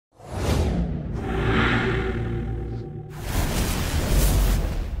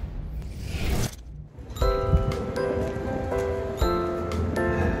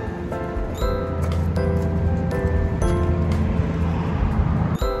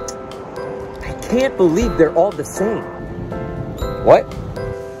can't believe they're all the same. What?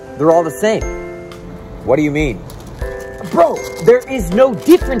 They're all the same. What do you mean? Bro, there is no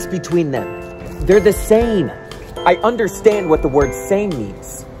difference between them. They're the same. I understand what the word same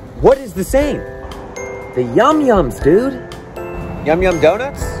means. What is the same? The Yum Yums, dude. Yum Yum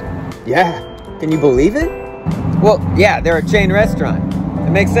Donuts? Yeah. Can you believe it? Well, yeah, they're a chain restaurant.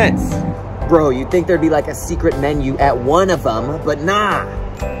 It makes sense. Bro, you'd think there'd be like a secret menu at one of them, but nah.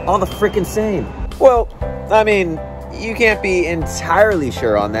 All the frickin' same. Well, I mean, you can't be entirely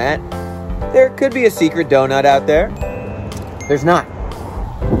sure on that. There could be a secret donut out there. There's not.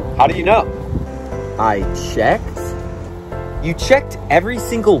 How do you know? I checked. You checked every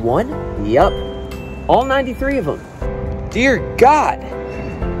single one? Yup. All 93 of them. Dear God.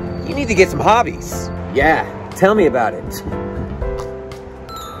 You need to get some hobbies. Yeah, tell me about it.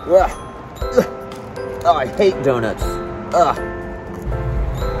 Ugh. Oh, I hate donuts. Ugh.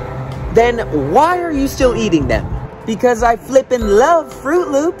 Then why are you still eating them? Because I flippin' love Fruit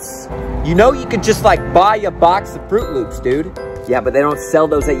Loops. You know you could just like buy a box of Fruit Loops, dude. Yeah, but they don't sell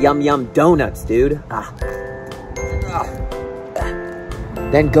those at Yum Yum Donuts, dude.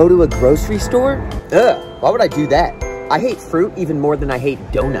 Then go to a grocery store? Ugh, why would I do that? I hate fruit even more than I hate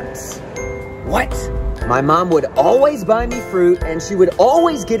donuts. What? My mom would always buy me fruit and she would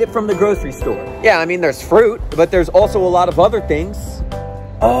always get it from the grocery store. Yeah, I mean, there's fruit, but there's also a lot of other things.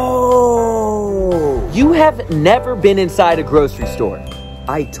 Oh, you have never been inside a grocery store.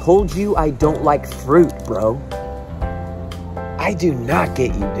 I told you I don't like fruit, bro. I do not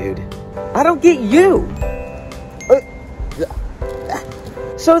get you, dude. I don't get you.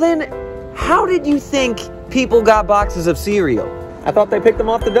 So then, how did you think people got boxes of cereal? I thought they picked them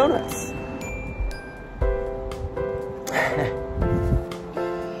off the donuts.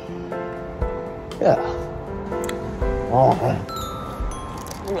 Yeah.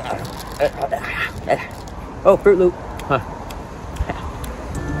 Oh, Fruit Loop. Huh.